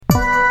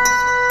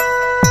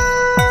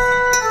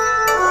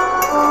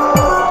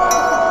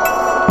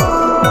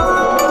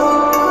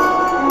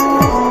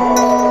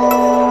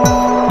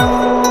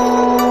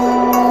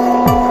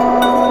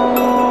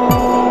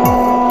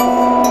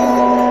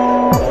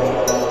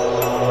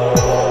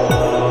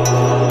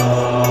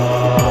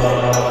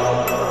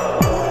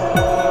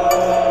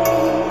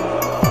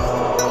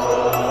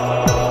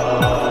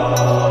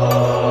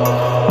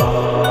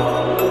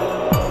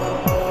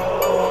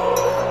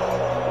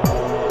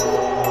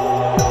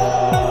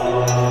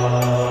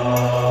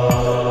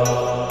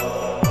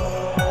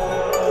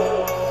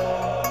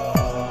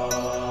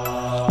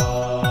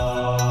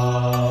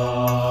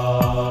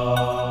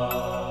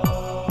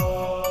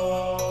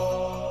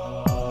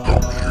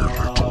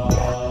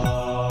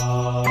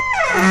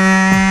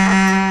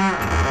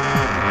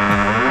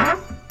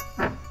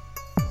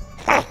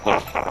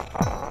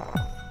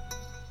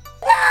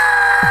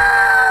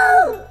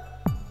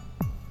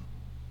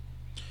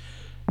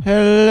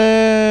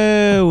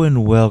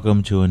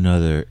welcome to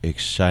another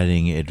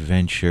exciting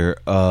adventure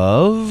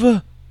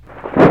of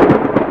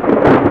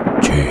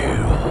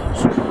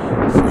Tales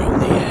from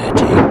the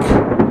Attic.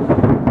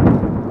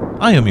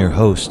 I am your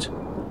host,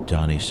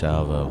 Donny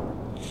Salvo.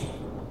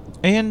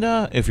 And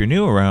if you're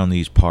new around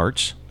these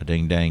parts, a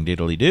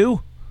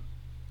ding-dang-diddly-doo,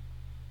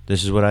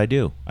 this is what I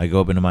do. I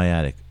go up into my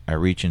attic. I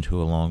reach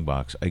into a long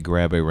box. I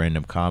grab a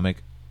random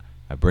comic.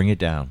 I bring it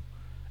down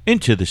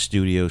into the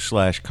studio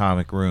 /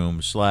 comic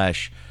room /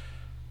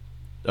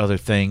 other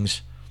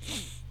things.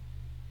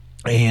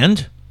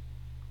 And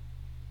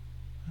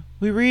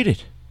we read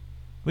it.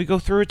 We go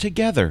through it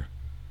together.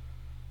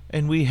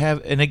 And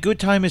a good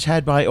time is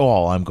had by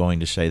all, I'm going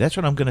to say. That's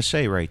what I'm going to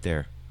say right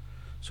there.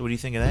 So what do you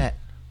think of that?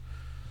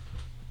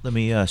 Let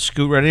me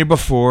scoot right in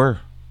before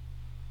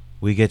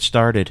we get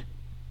started.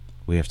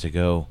 We have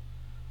to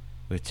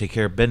take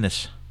care of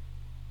business.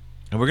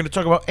 And we're going to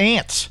talk about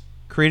Ants,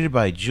 created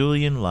by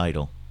Julian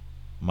Lytle.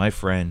 My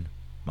friend,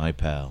 my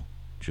pal,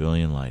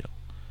 Julian Lytle.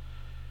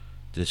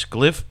 This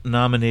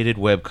Glyph-nominated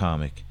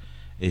webcomic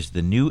is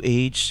the new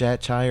age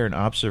satire and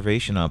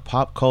observation on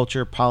pop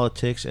culture,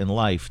 politics, and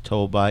life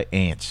told by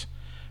ants.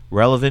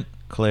 Relevant,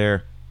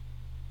 clever,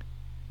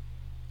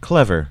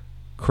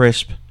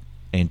 crisp,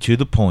 and to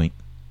the point.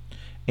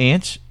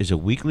 Ants is a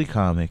weekly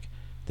comic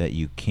that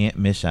you can't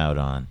miss out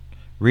on.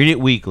 Read it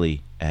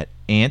weekly at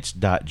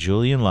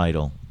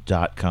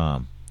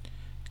ants.julianlytle.com.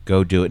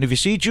 Go do it. And if you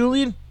see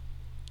Julian,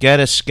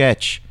 get a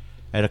sketch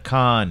at a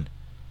con.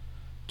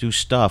 Do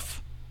stuff.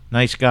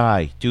 Nice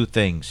guy. Do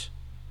things.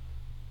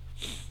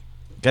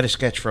 Got a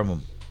sketch from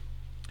him.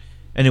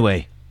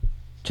 Anyway,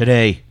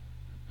 today,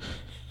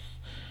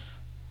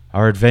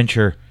 our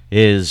adventure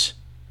is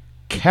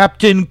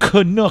Captain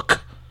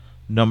Canuck,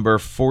 number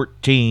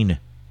 14,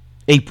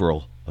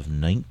 April of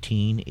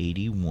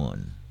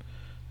 1981.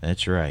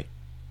 That's right.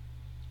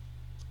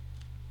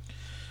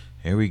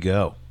 Here we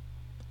go.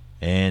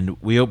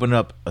 And we open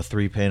up a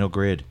 3-panel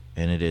grid,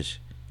 and it is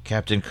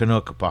Captain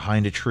Canuck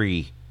behind a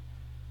tree.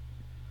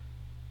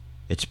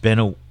 It's been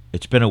a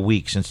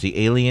week since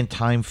the alien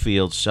time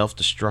field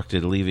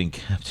self-destructed, leaving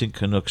Captain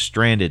Canuck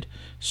stranded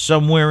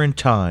somewhere in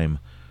time.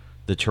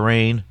 The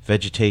terrain,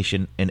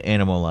 vegetation, and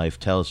animal life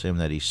tells him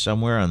that he's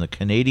somewhere on the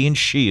Canadian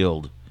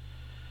Shield.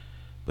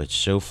 But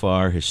so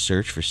far, his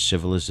search for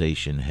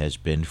civilization has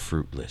been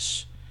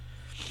fruitless.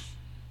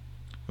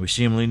 We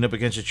see him leaning up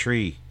against a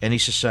tree. Any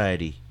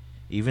society,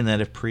 even that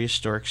of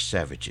prehistoric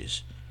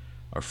savages,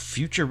 or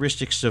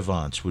futuristic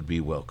savants, would be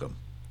welcome.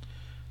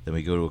 Then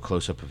we go to a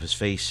close-up of his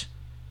face.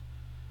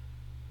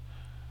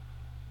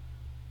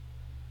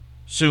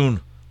 Soon,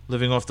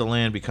 living off the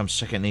land becomes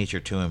second nature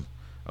to him.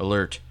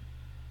 Alert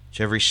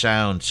to every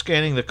sound,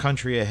 scanning the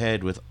country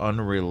ahead with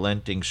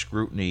unrelenting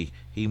scrutiny,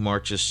 he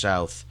marches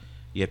south.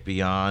 Yet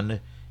beyond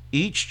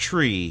each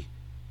tree,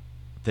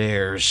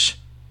 there's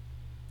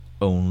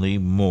only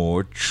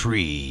more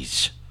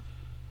trees.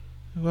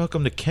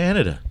 Welcome to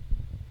Canada,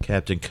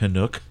 Captain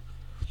Canuck.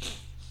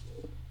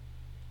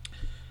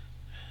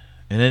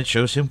 And then it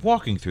shows him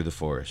walking through the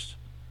forest.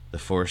 The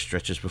forest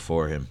stretches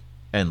before him,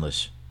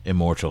 endless,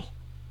 immortal.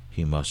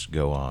 He must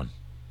go on.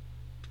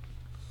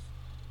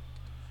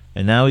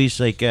 And now he's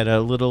like at a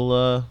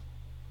little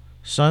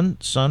sun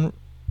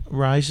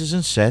rises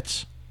and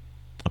sets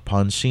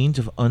upon scenes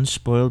of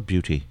unspoiled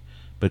beauty.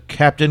 But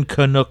Captain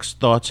Canuck's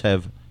thoughts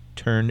have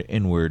turned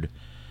inward.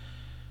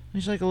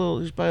 He's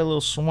by a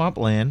little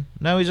swampland.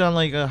 Now he's on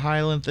like a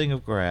highland thing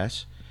of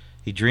grass.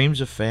 He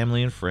dreams of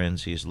family and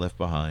friends he has left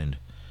behind.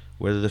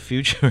 Whether the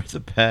future or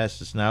the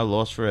past is now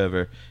lost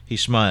forever, he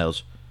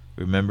smiles,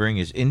 remembering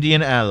his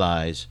Indian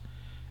allies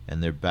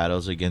and their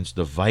battles against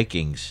the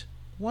Vikings.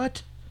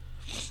 What?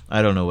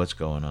 I don't know what's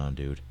going on,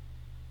 dude.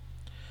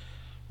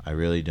 I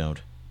really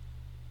don't.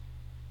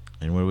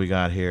 And what do we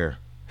got here?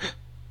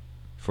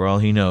 For all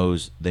he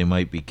knows, they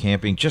might be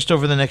camping just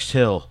over the next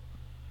hill.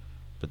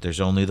 But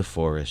there's only the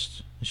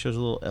forest. It shows a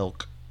little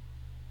elk.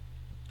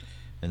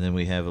 And then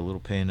we have a little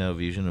panel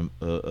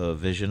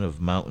vision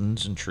of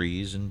mountains and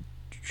trees and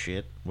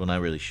shit. Well, not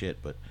really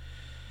shit, but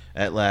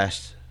at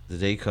last, the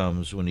day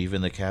comes when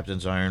even the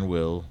captain's iron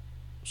will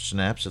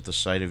snaps at the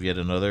sight of yet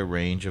another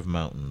range of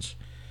mountains.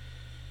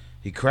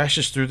 He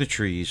crashes through the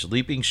trees,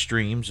 leaping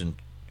streams and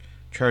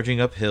charging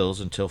up hills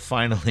until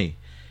finally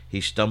he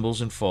stumbles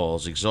and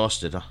falls,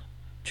 exhausted,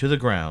 to the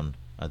ground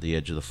at the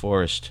edge of the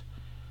forest.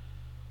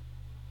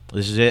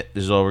 This is it.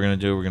 This is all we're going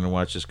to do. We're going to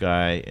watch this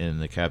guy in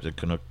the Captain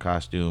Canuck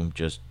costume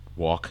just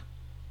walk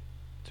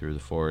through the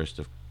forest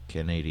of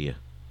Canada.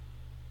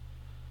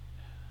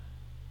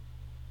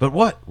 But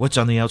what? What's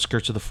on the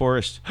outskirts of the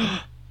forest?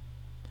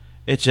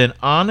 It's an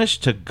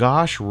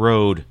honest-to-gosh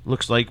road.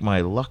 Looks like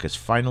my luck has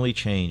finally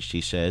changed, he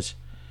says.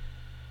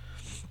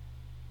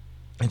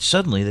 And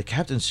suddenly the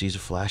captain sees a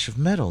flash of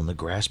metal in the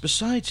grass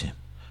beside him.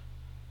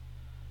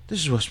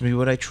 This must be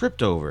what I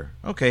tripped over.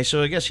 Okay,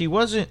 so I guess he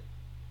wasn't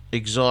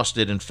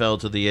exhausted and fell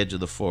to the edge of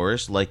the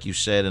forest, like you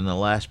said in the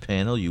last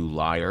panel, you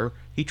liar.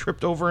 He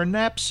tripped over a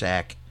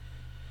knapsack.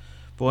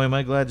 Boy, am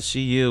I glad to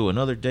see you.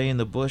 Another day in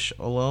the bush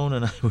alone,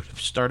 and I would have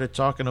started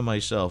talking to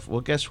myself.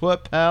 Well, guess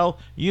what, pal?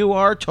 You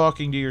are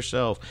talking to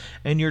yourself.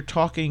 And you're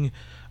talking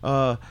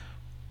to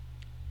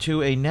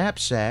a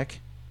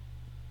knapsack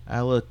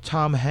a la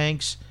Tom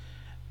Hanks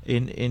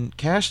in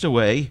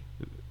Castaway.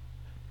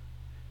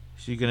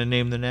 So you going to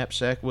name the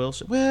knapsack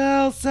Wilson?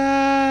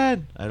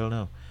 Wilson! I don't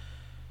know.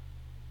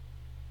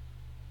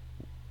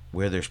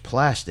 Where there's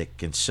plastic,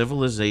 can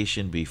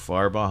civilization be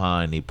far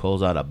behind? He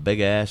pulls out a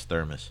big-ass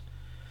thermos.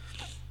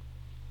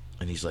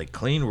 And he's like,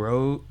 clean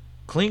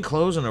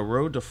clothes and a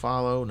road to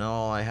follow. Now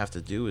all I have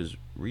to do is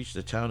reach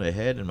the town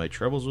ahead and my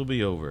troubles will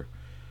be over.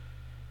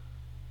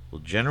 Will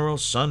General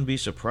Sun be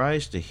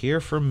surprised to hear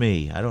from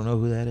me? I don't know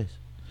who that is.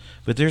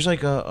 But there's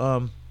like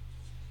a,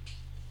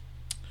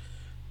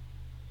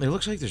 it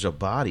looks like there's a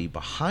body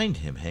behind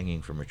him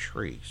hanging from a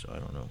tree. So I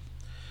don't know.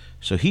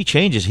 So he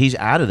changes. He's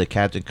out of the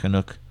Captain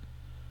Canuck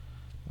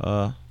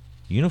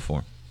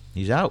uniform.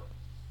 He's out.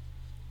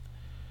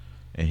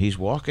 And he's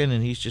walking,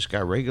 and he's just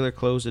got regular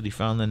clothes that he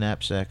found the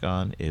knapsack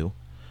on. Ew.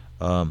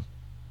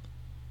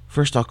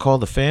 First, I'll call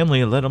the family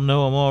and let them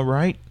know I'm all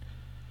right.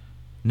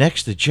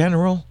 Next, the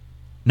general.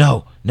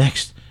 No,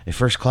 next, a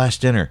first-class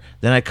dinner.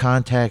 Then I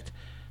contact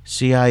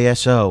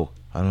CISO.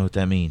 I don't know what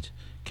that means.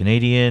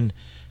 Canadian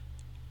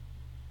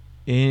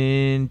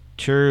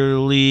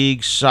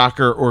Interleague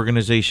Soccer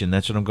Organization.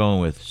 That's what I'm going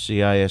with.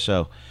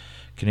 CISO.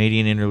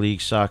 Canadian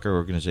Interleague Soccer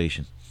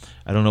Organization.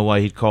 I don't know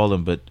why he'd call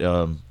them, but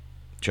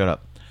shut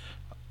up.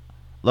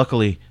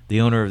 Luckily,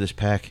 the owner of this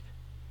pack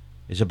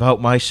is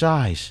about my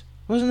size.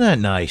 Wasn't that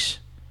nice?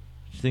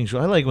 I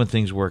like when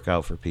things work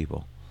out for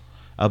people.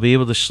 I'll be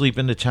able to sleep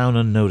in the town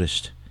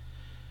unnoticed.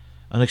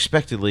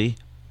 Unexpectedly,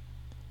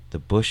 the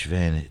bush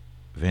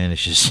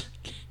vanishes.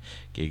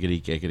 Giggity,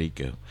 giggity,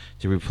 go.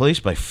 To be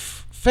replaced by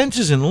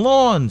fences and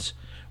lawns.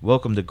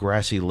 Welcome to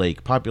Grassy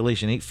Lake.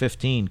 Population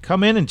 815.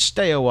 Come in and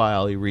stay a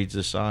while, he reads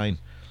the sign.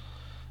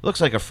 Looks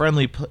like a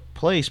friendly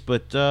place,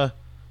 but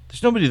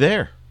there's nobody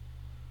there.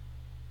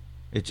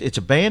 It's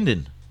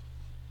abandoned.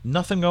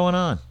 Nothing going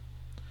on.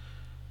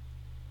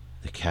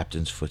 The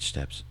captain's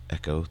footsteps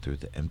echo through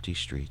the empty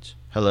streets.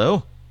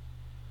 Hello?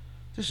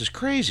 This is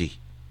crazy.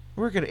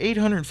 We're at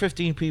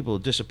 815 people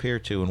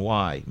disappeared to, and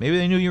why? Maybe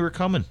they knew you were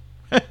coming.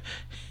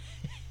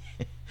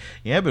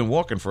 Yeah, I've been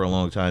walking for a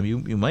long time.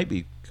 You might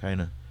be kind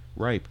of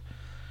ripe.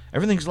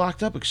 Everything's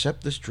locked up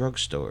except this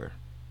drugstore.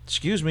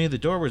 Excuse me, the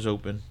door was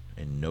open,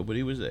 and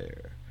nobody was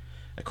there.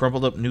 A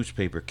crumpled up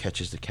newspaper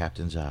catches the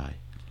captain's eye.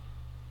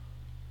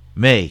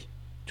 May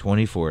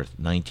 24th,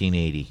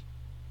 1980.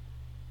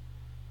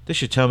 This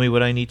should tell me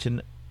what I need to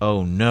know.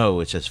 Oh no,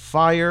 it says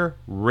fire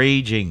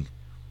raging.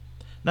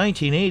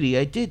 1980,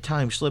 I did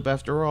time slip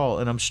after all,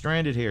 and I'm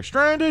stranded here.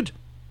 Stranded!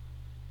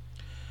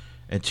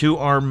 And 2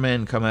 armed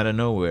men come out of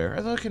nowhere.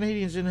 I thought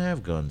Canadians didn't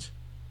have guns.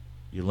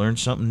 You learn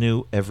something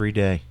new every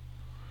day.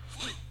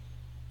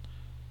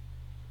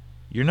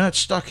 You're not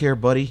stuck here,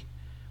 buddy.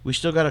 We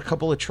still got a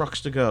couple of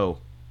trucks to go.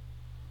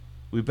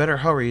 We better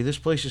hurry. This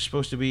place is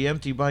supposed to be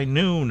empty by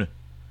noon.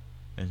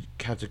 And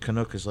Captain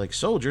Canuck is like,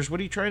 soldiers, what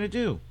are you trying to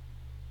do?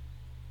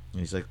 And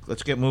he's like,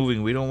 let's get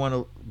moving. We don't want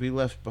to be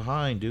left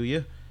behind, do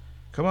you?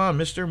 Come on,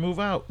 mister, move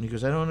out. And he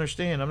goes, I don't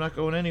understand. I'm not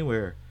going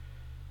anywhere.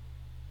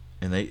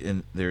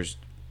 And there's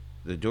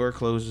the door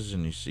closes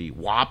and you see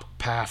whop,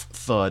 paff,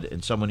 thud,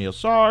 and someone yells,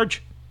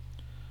 Sarge!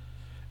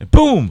 And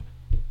boom!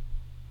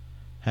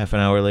 Half an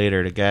hour later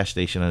at a gas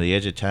station on the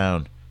edge of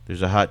town,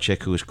 there's a hot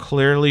chick who is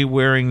clearly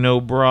wearing no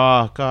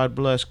bra. God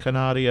bless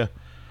Canada.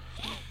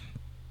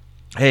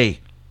 Hey,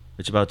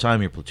 it's about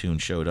time your platoon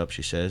showed up,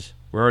 she says.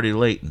 We're already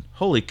late. And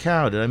holy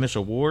cow, did I miss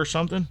a war or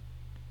something?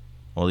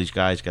 All these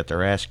guys got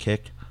their ass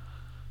kicked.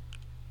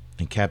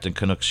 And Captain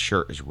Canuck's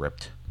shirt is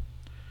ripped.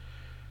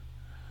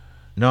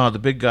 No, the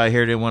big guy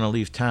here didn't want to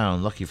leave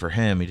town. Lucky for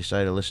him, he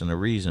decided to listen to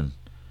reason.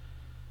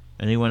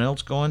 Anyone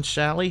else going,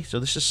 Sally? So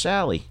this is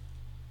Sally.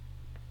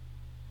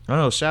 Oh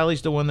no,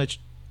 Sally's the one that's...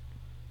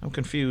 I'm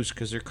confused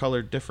because they're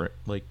colored different.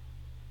 Like,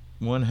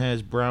 one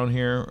has brown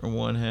hair and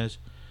one has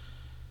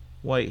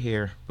white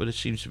hair. But it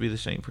seems to be the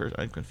same person.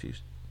 I'm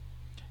confused.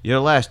 You're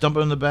last. Dump it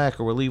in the back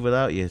or we'll leave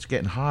without you. It's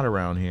getting hot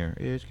around here.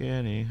 It's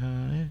getting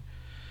hot.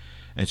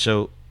 And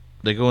so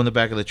they go in the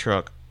back of the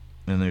truck.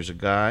 And there's a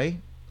guy,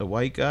 a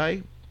white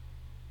guy,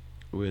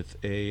 with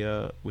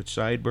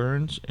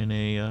sideburns and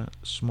a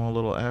small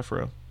little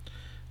afro.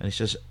 And he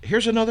says,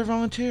 here's another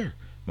volunteer.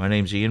 My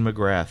name's Ian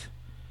McGrath.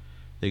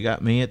 They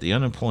got me at the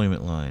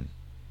unemployment line.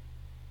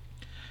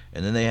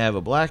 And then they have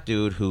a black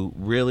dude who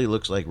really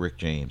looks like Rick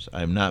James.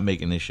 I'm not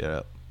making this shit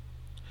up.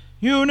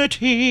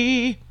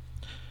 Unity!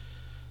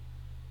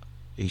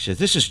 He says,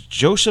 this is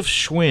Joseph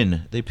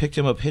Schwinn. They picked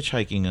him up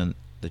hitchhiking on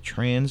the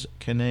Trans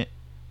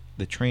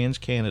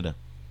Canada.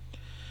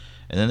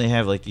 And then they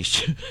have like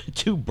these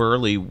two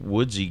burly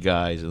woodsy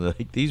guys. And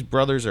like these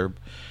brothers are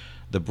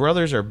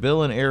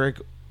Bill and Eric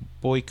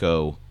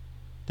Boyko.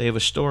 They have a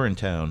store in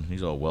town.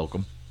 He's all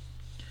welcome.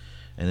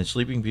 And then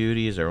Sleeping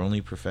Beauty is our only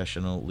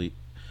professional,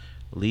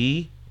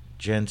 Lee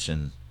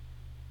Jensen.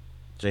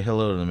 Say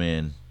hello to the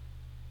man.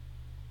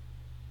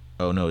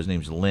 Oh, no, his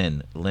name's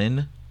Len.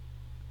 Len?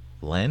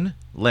 Len.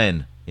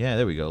 Yeah,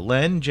 there we go.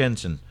 Len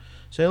Jensen.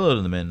 Say hello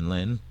to the men,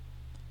 Len.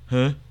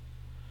 Huh?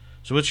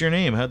 So what's your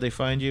name? How'd they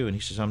find you? And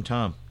he says, I'm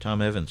Tom.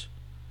 Tom Evans.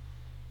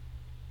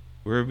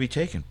 Where would we be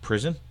taken?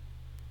 Prison?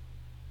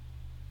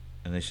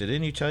 And they said,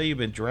 didn't you tell you've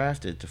been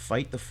drafted to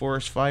fight the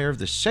forest fire of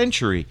the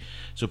century?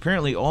 So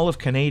apparently all of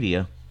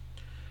Canada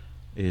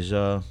is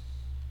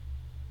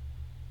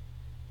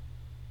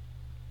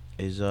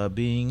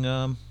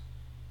being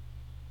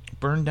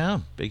burned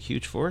down. Big,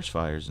 huge forest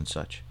fires and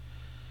such.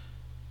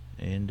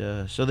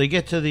 And so they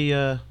get to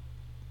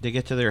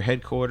their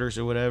headquarters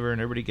or whatever,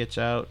 and everybody gets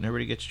out, and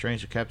everybody gets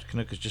trained. So Captain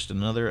Canuck is just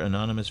another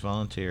anonymous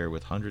volunteer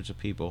with hundreds of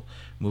people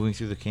moving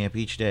through the camp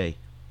each day.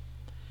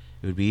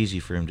 It would be easy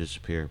for him to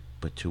disappear,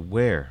 but to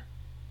where?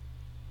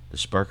 The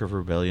spark of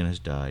rebellion has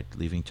died,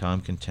 leaving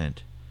Tom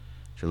content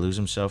to lose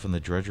himself in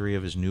the drudgery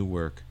of his new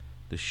work.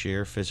 The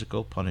sheer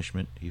physical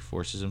punishment he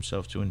forces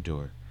himself to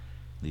endure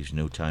leaves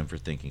no time for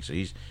thinking. So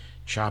he's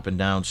chopping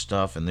down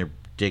stuff, and they're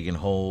digging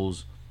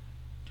holes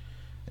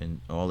and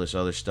all this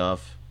other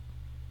stuff.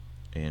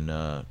 And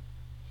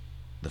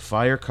the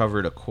fire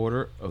covered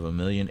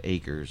 250,000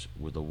 acres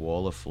with a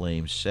wall of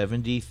flame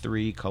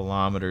 73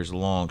 kilometers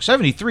long.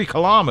 73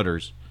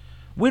 kilometers!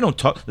 We don't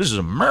talk... This is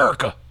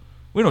America!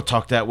 We don't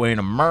talk that way in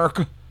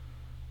America.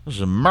 This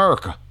is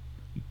America.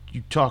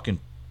 You talking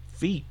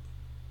feet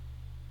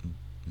and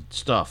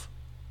stuff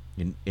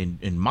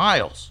in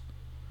miles.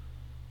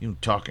 You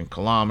talking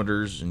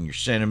kilometers and your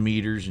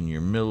centimeters and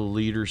your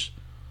milliliters.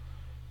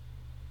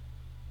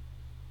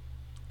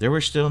 There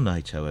were still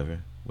nights,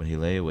 however, when he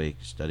lay awake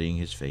studying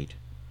his fate.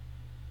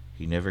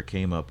 He never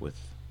came up with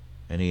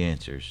any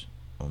answers,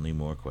 only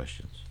more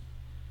questions.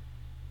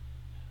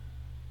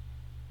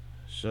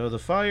 So the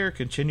fire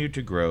continued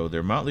to grow.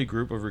 Their motley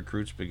group of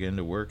recruits began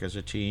to work as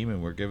a team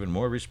and were given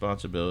more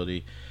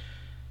responsibility.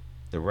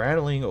 The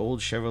rattling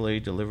old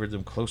Chevrolet delivered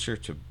them closer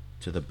to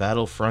the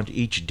battlefront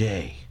each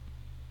day.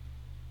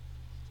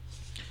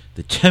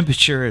 The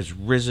temperature has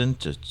risen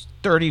to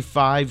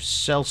 35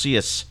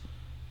 Celsius.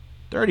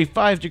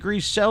 35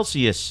 degrees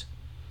Celsius.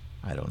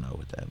 I don't know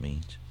what that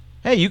means.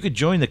 Hey, you could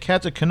join the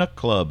Captain Canuck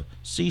Club,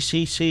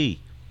 CCC.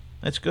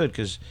 That's good,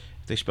 because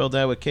if they spelled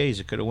that with K's,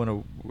 it could have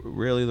went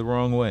really the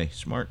wrong way.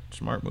 Smart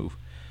move.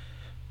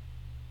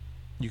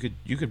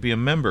 You could be a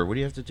member. What do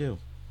you have to do?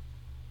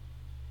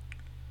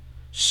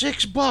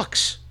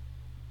 $6.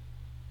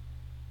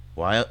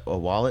 A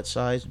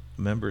wallet-sized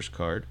member's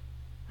card.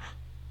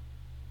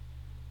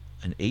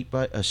 A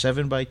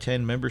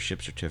 7x10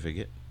 membership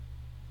certificate,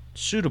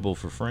 suitable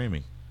for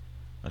framing.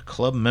 A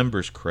club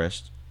member's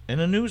crest, and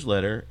a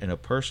newsletter, and a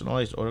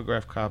personalized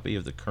autographed copy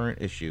of the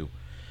current issue.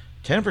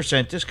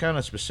 10% discount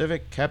on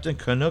specific Captain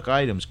Canuck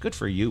items. Good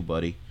for you,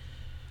 buddy.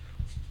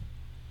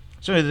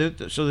 So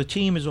the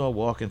team is all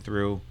walking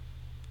through,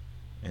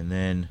 and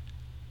then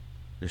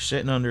they're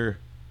sitting under...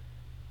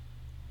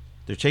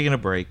 They're taking a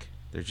break.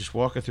 They're just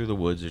walking through the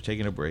woods. They're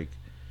taking a break.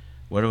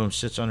 One of them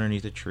sits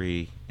underneath a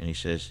tree, and he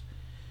says,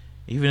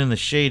 even in the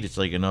shade, it's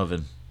like an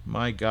oven.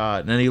 My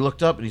God. And then he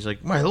looked up, and he's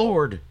like, my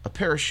Lord, a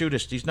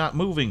parachutist. He's not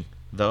moving,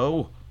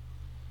 though.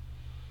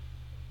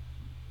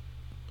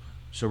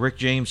 So Rick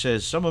James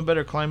says, someone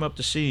better climb up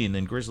the scene.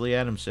 And Grizzly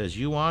Adams says,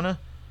 you wanna?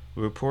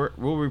 We'll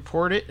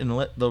report it and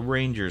let the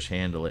Rangers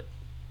handle it.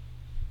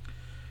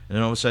 And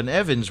then all of a sudden,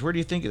 Evans, where do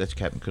you think... That's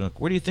Captain Canuck.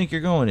 Where do you think you're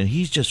going? And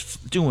he's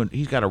just doing...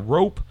 He's got a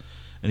rope,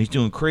 and he's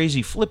doing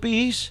crazy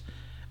flippies,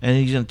 and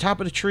he's on top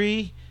of the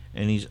tree,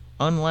 and he's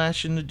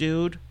unlashing the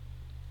dude.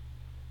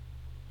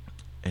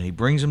 And he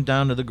brings him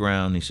down to the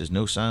ground. He says,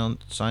 no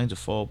signs of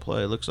foul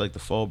play. It looks like the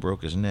fall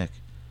broke his neck.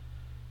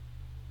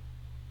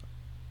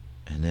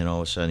 And then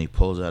all of a sudden he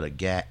pulls out a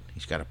gat.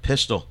 He's got a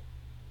pistol.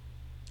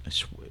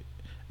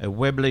 A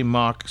Webley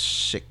Mark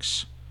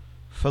 6.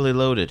 Fully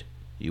loaded.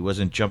 He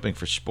wasn't jumping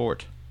for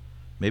sport.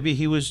 Maybe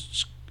he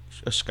was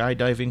a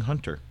skydiving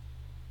hunter.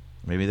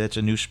 Maybe that's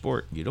a new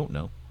sport. You don't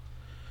know.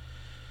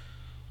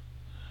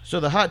 So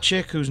the hot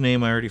chick, whose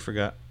name I already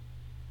forgot,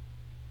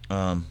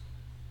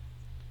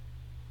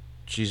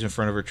 she's in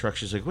front of her truck.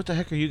 She's like, what the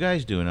heck are you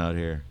guys doing out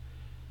here?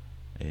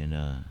 And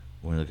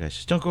one of the guys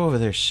says, don't go over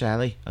there,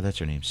 Sally. Oh, that's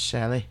her name,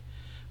 Sally.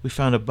 We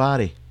found a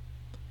body.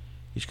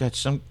 He's got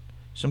some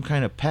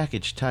kind of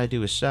package tied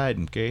to his side,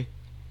 okay?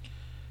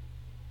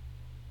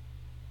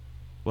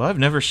 Well, I've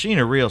never seen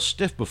a real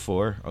stiff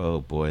before.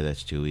 Oh, boy,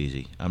 that's too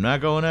easy. I'm not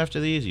going after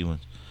the easy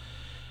ones.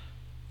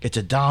 It's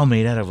a doll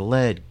made out of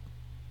lead.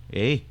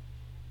 Eh?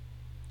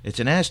 It's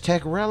an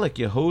Aztec relic,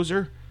 you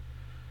hoser.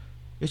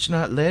 It's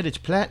not lead, it's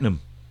platinum.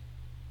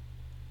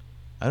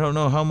 I don't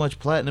know how much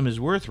platinum is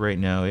worth right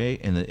now, eh?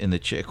 And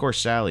the of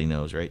course Sally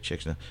knows, right?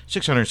 Chicks know.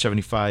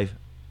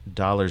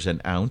 $675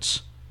 an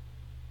ounce.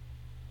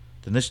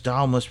 Then this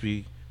doll must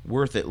be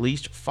worth at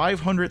least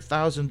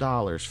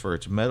 $500,000 for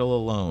its metal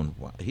alone.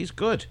 Wow, he's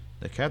good.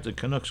 The Captain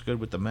Canuck's good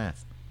with the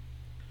math.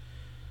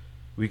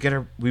 We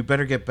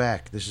better get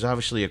back. This is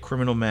obviously a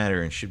criminal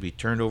matter and should be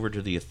turned over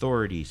to the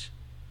authorities.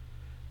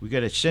 We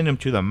got to send him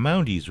to the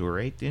Mounties, all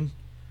right then?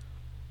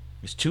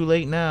 It's too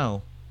late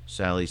now,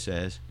 Sally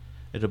says.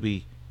 It'll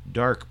be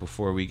dark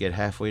before we get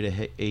halfway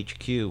to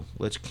HQ.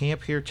 Let's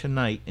camp here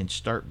tonight and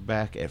start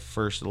back at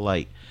first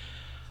light.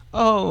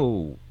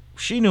 Oh,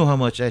 she knew how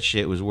much that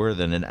shit was worth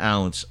in an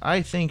ounce.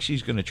 I think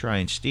she's going to try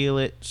and steal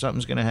it.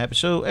 Something's going to happen.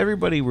 So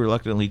everybody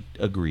reluctantly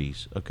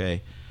agrees,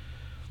 okay?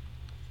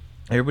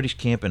 Everybody's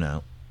camping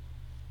out.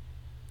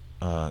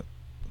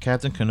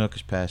 Captain Canuck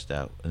is passed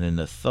out, and then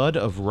the thud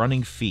of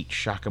running feet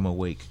shock him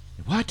awake.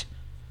 What?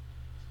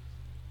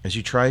 As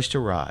he tries to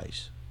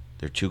rise,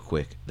 they're too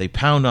quick. They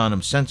pound on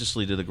him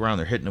senselessly to the ground.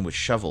 They're hitting him with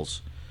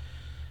shovels.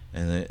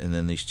 And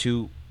then these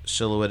two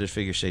silhouetted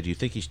figures say, "Do you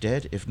think he's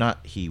dead? If not,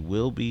 he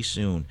will be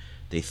soon."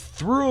 They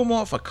threw him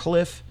off a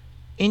cliff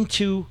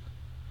into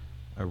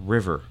a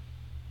river.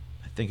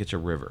 I think it's a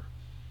river.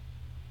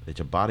 It's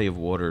a body of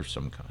water of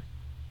some kind.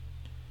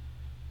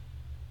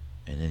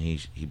 And then he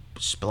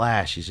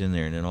splash, he's in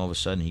there, and then all of a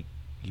sudden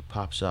he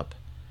pops up.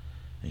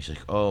 And he's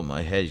like, "Oh,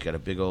 my head, he's got a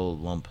big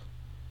old lump."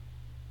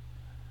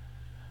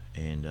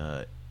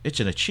 And it's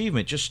an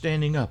achievement just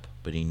standing up,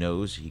 but he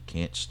knows he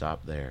can't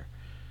stop there.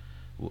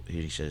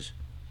 He says,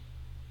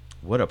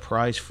 "What a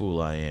prize fool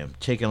I am,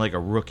 taken like a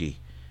rookie."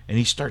 And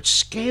he starts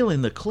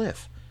scaling the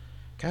cliff.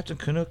 Captain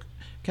Canuck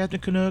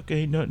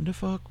ain't nothing to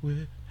fuck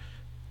with.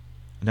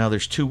 Now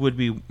there's two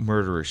would-be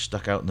murderers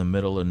stuck out in the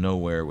middle of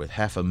nowhere with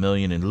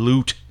 $500,000 in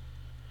loot.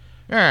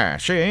 "Yeah,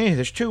 see,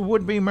 there's two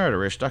would-be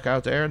murderers stuck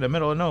out there in the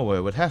middle of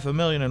nowhere with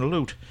 $500,000 in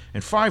loot,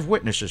 and 5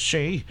 witnesses,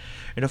 see?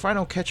 And if I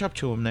don't catch up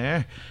to 'em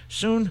there,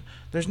 soon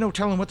there's no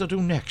telling what they'll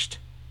do next.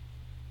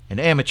 And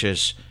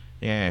amateurs,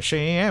 yeah, see,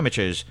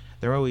 amateurs,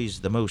 they're always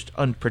the most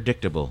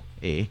unpredictable,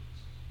 eh?"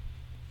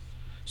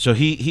 So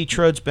he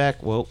truds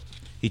back. Well,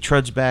 he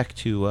truds back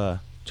to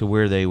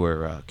where they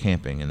were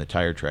camping, and the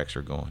tire tracks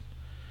are going.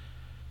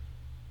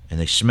 And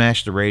they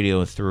smashed the radio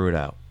and threw it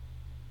out.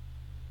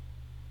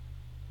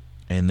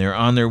 And they're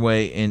on their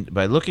way in.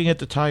 By looking at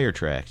the tire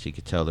tracks, you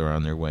could tell they're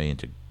on their way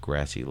into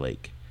Grassy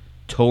Lake,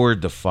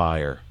 toward the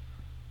fire.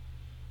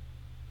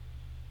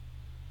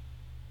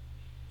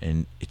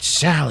 And it's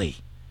Sally.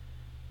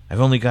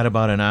 I've only got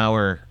about an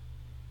hour.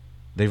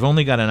 They've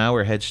only got an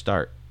hour head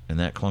start in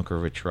that clunker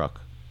of a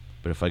truck.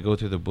 But if I go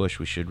through the bush,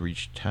 we should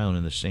reach town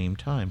in the same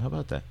time. How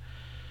about that?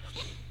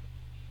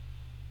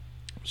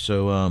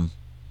 So,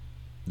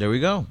 there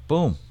we go.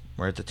 Boom.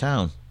 We're at the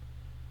town.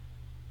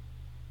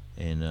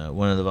 And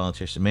one of the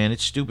volunteers said, "Man,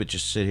 it's stupid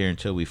just to sit here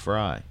until we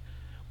fry.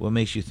 What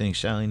makes you think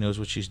Sally knows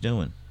what she's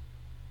doing?"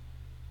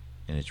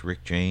 And it's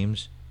Rick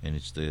James, and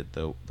it's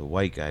the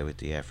white guy with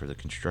the afro, the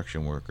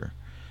construction worker.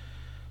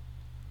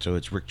 So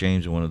it's Rick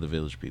James and one of the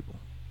village people.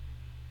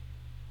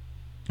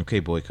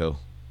 "Okay, Boyko.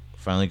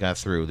 Finally got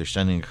through. They're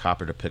sending a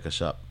copper to pick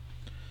us up."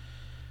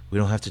 "We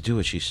don't have to do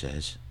it," she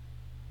says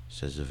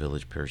the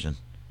village person.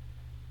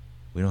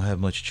 "We don't have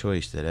much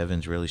choice. That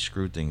Evans really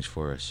screwed things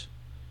for us."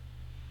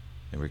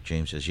 And Rick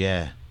James says,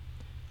 "Yeah,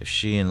 if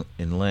she and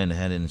Len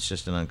hadn't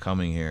insisted on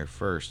coming here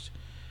first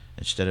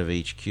instead of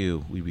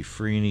HQ, we'd be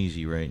free and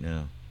easy right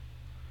now."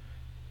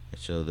 And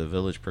so the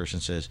village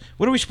person says,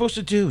 "What are we supposed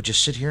to do?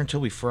 Just sit here until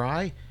we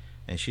fry?"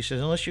 And she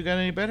says, "Unless you got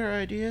any better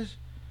ideas?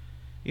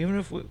 Even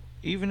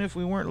if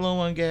we weren't low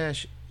on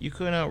gas, you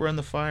couldn't outrun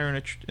the fire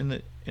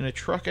in a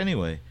truck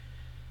anyway.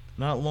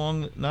 Not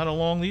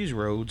along these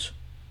roads.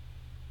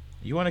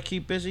 You want to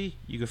keep busy?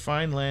 You can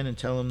find Len and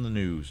tell him the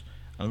news.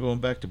 I'm going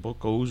back to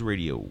Boco's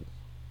radio."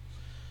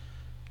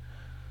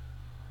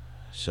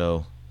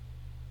 So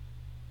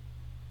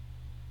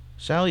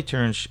Sally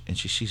turns and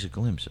she sees a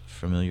glimpse of a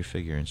familiar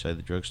figure inside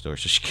the drugstore.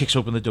 So she kicks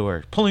open the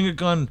door. Pulling a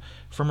gun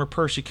from her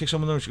purse, she kicks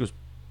open the door. She goes,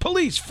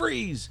 "Police,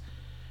 freeze!"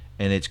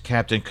 And it's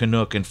Captain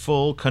Canuck in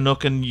full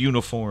Canuckan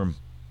uniform.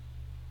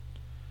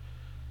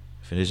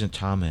 If it isn't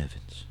Tom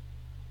Evans,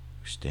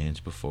 who stands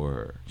before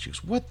her. She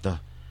goes, "What the?"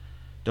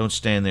 "Don't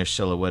stand there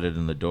silhouetted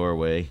in the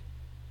doorway.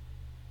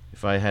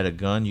 If I had a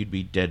gun, you'd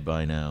be dead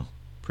by now.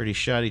 Pretty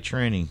shoddy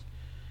training,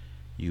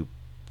 you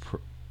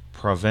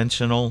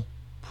provincial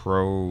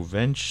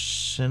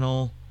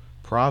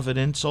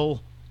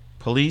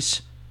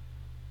police.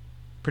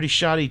 Pretty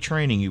shoddy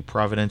training you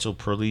provincial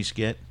police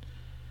get.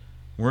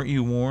 Weren't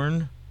you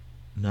warned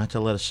not to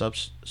let a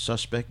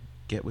suspect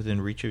get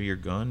within reach of your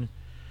gun?"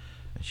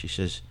 And she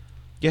says,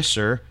 "Yes,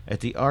 sir,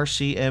 at the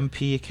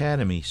RCMP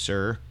Academy,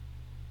 sir."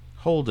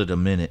 "Hold it a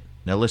minute.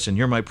 Now listen,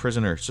 you're my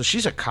prisoner." So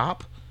she's a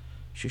cop?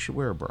 She should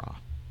wear a bra.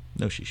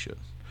 No, she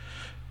shouldn't.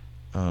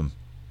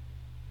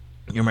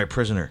 "You're my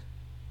prisoner.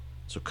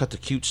 So cut the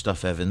cute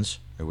stuff, Evans,"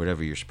 or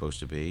whatever you're supposed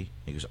to be.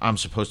 He goes, "I'm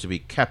supposed to be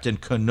Captain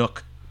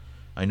Canuck.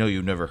 I know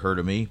you've never heard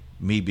of me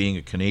being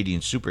a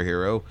Canadian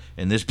superhero,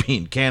 and this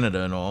being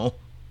Canada and all.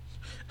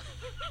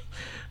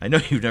 I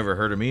know you've never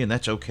heard of me, and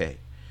that's okay.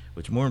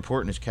 What's more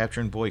important is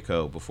capturing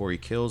Boyko before he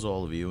kills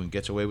all of you and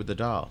gets away with the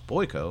doll."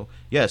 "Boyko?"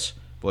 "Yes,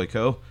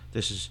 Boyko.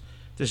 This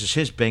is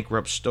his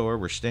bankrupt store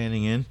we're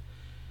standing in.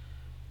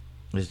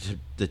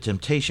 The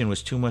temptation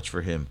was too much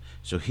for him,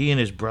 so he and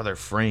his brother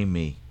framed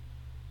me.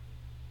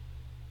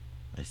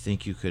 I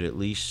think you could at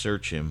least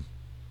search him."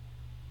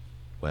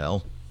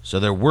 Well,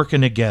 so they're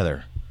working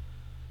together.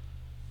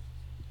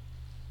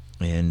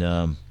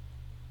 And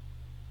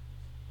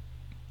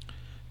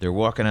They're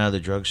walking out of the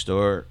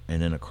drugstore,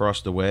 and then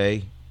across the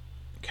way,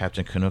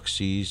 Captain Canuck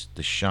sees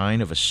the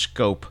shine of a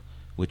scope,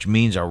 which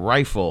means a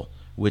rifle,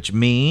 which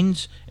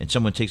means, and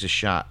someone takes a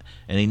shot,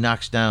 and he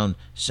knocks down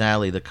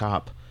Sally, the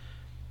cop,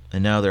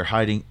 and now they're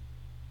hiding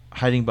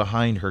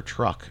behind her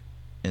truck,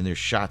 and there's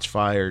shots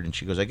fired, and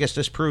she goes, I guess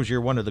this proves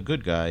you're one of the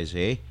good guys,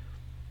 eh?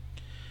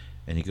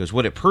 And he goes,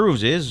 what it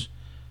proves is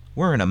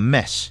we're in a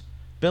mess.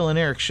 Bill and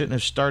Eric shouldn't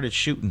have started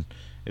shooting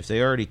if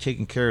they already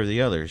taken care of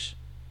the others.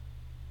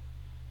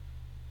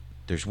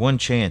 There's one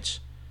chance.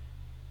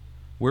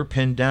 We're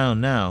pinned down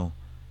now,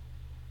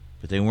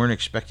 but they weren't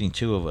expecting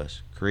two of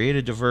us. Create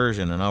a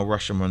diversion, and I'll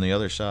rush them on the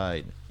other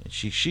side. And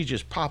she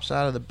just pops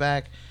out of the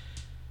back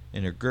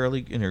in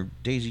her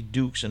Daisy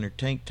Dukes and her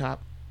tank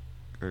top,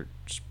 or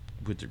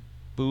with her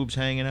boobs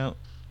hanging out.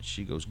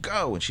 She goes,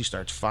 go, and she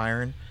starts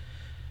firing.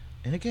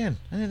 And again,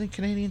 I didn't think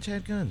Canadians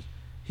had guns.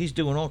 He's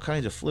doing all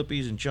kinds of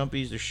flippies and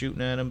jumpies. They're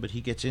shooting at him, but he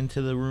gets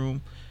into the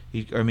room.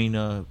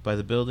 By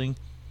the building,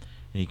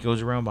 and he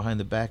goes around behind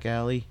the back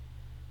alley.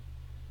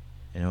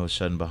 And all of a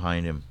sudden,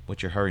 behind him,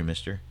 what's your hurry,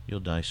 mister? You'll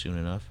die soon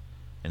enough.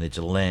 And it's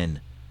Len.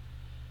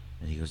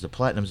 And he goes, the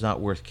platinum's not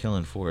worth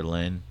killing for,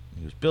 Len.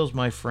 He goes, Bill's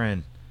my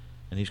friend,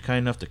 and he's kind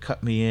enough to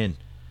cut me in.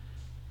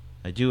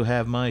 I do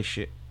have my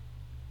shit.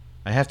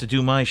 I have to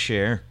do my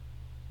share.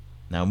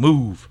 Now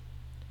move.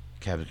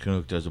 Captain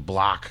Canuck does a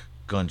block.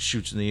 Gun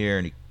shoots in the air,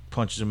 and he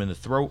punches him in the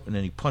throat, and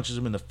then he punches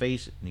him in the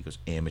face, and he goes,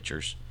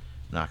 amateurs.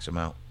 Knocks him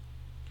out.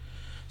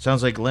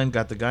 Sounds like Len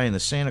got the guy in the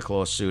Santa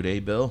Claus suit, eh,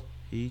 Bill?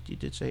 He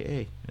did say,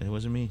 hey, it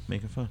wasn't me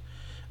making fun.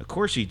 Of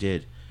course he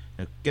did.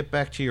 Now get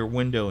back to your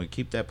window and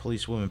keep that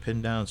policewoman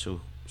pinned down so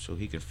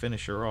he can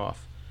finish her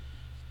off.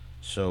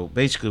 So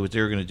basically what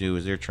they were going to do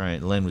is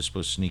Len was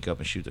supposed to sneak up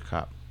and shoot the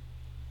cop.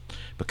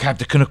 But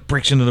Captain Canuck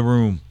breaks into the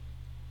room.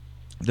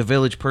 The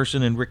village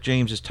person and Rick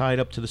James is tied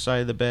up to the side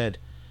of the bed.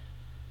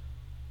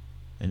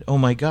 And oh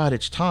my God,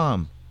 it's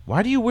Tom.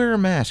 Why do you wear a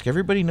mask?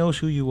 Everybody knows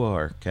who you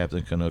are,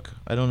 Captain Canuck.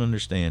 I don't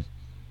understand.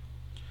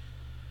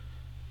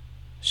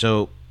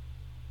 So,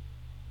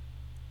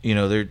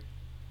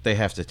 they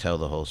have to tell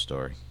the whole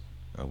story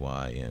of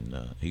why.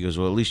 And he goes,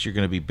 well, at least you're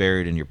going to be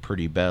buried in your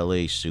pretty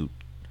ballet suit.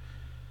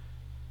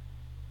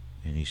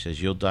 And he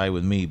says, you'll die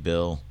with me,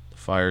 Bill. The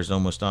fire's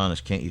almost on us.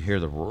 Can't you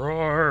hear the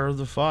roar of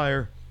the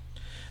fire?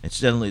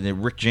 Incidentally,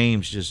 Rick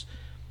James just,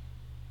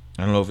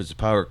 I don't know if it's the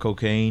power of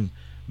cocaine,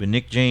 but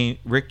Rick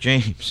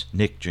James,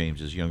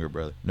 his younger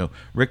brother. No,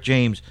 Rick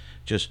James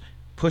just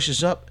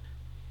pushes up.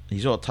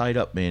 He's all tied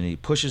up, man. He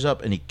pushes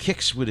up and he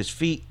kicks with his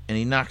feet and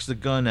he knocks the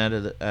gun out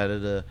of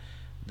the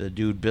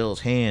dude Bill's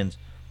hands.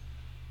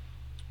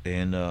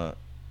 And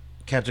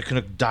Captain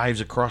Canuck dives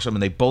across him,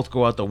 and they both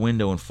go out the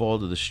window and fall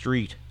to the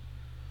street.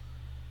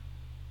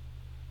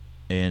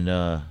 And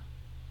the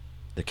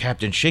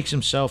captain shakes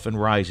himself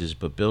and rises,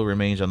 but Bill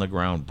remains on the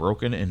ground,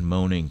 broken and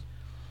moaning.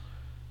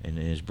 And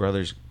his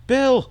brother's,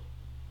 Bill!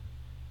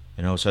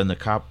 And all of a sudden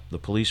the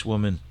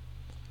policewoman,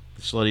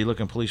 the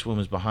slutty-looking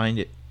policewoman's behind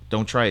it.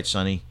 Don't try it,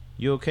 Sonny.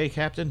 You okay,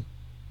 Captain?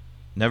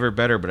 Never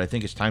better, but I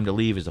think it's time to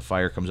leave as the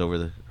fire comes over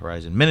the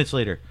horizon. Minutes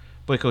later,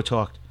 Boyko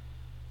talked.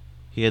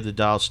 He had the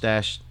doll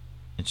stashed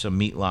in some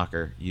meat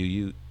locker.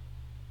 The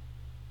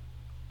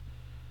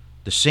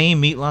same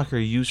meat locker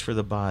you used for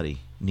the body.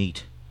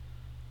 Neat.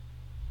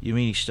 You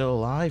mean he's still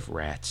alive?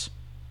 Rats.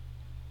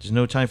 There's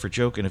no time for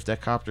joking. If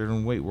that copter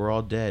didn't wait, we're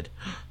all dead.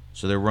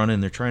 So they're running.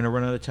 They're trying to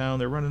run out of town.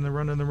 They're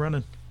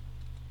running.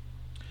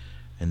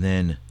 And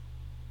then,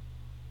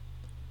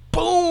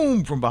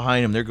 boom! From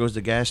behind him, there goes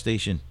the gas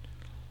station.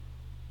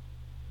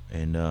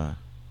 And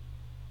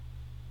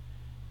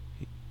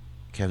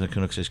Captain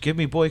Canuck says, give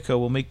me Boyko,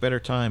 we'll make better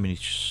time. And he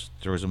just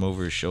throws him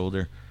over his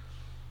shoulder.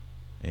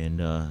 And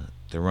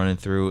they're running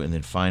through, and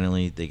then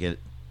finally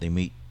they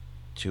meet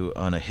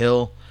on a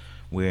hill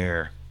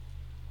where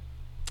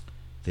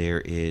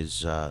there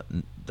is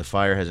the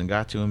fire hasn't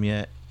got to him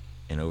yet,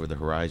 and over the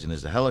horizon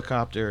is the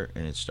helicopter,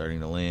 and it's starting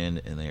to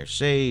land, and they are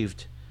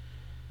saved.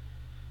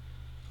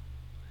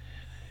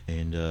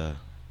 And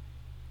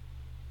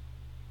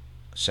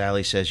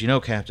Sally says,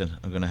 Captain,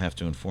 I'm going to have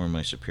to inform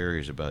my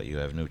superiors about you.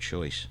 I have no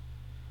choice.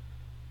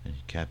 And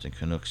Captain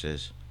Canuck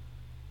says,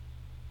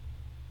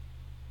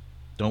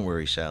 don't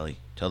worry, Sally.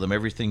 Tell them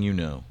everything you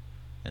know,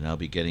 and I'll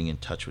be getting in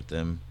touch with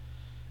them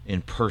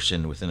in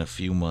person within a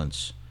few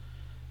months.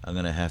 I'm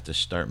going to have to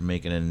start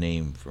making a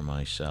name for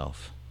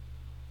myself.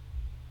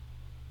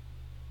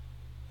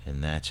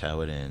 And that's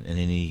how it ends. And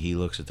then he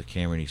looks at the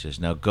camera and he says,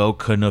 now go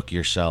Canuck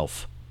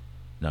yourself.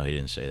 No, he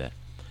didn't say that.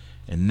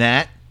 And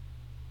that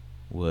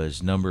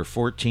was number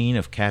 14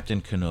 of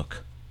Captain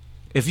Canuck.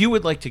 If you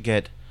would like to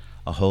get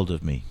a hold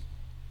of me,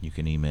 you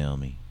can email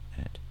me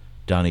at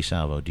Donny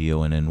Salvo,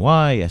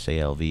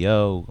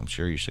 DonnySalvo. I'm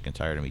sure you're sick and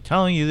tired of me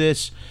telling you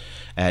this,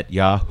 at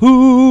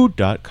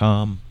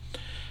yahoo.com.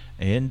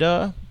 And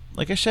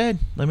like I said,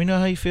 let me know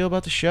how you feel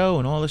about the show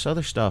and all this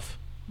other stuff.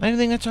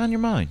 Anything that's on your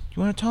mind.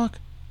 You want to talk?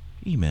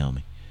 Email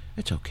me.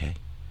 It's okay.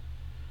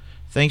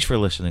 Thanks for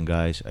listening,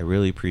 guys. I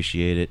really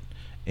appreciate it.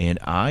 And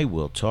I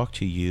will talk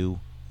to you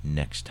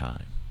next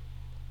time.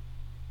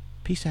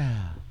 Peace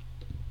out.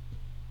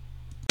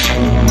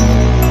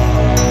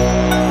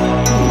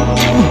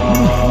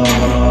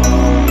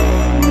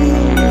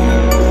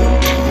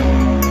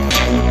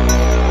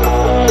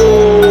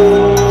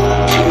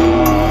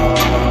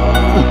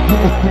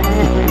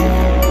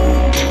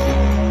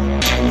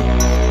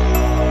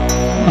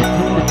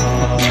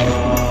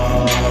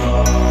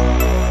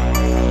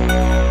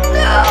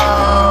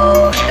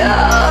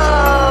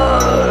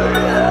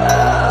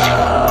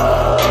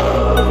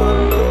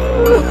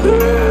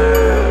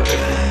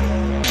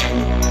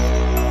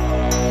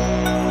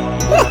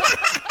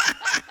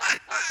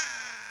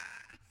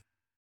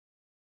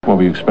 What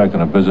were you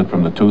expecting, a visit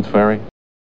from the Tooth Fairy?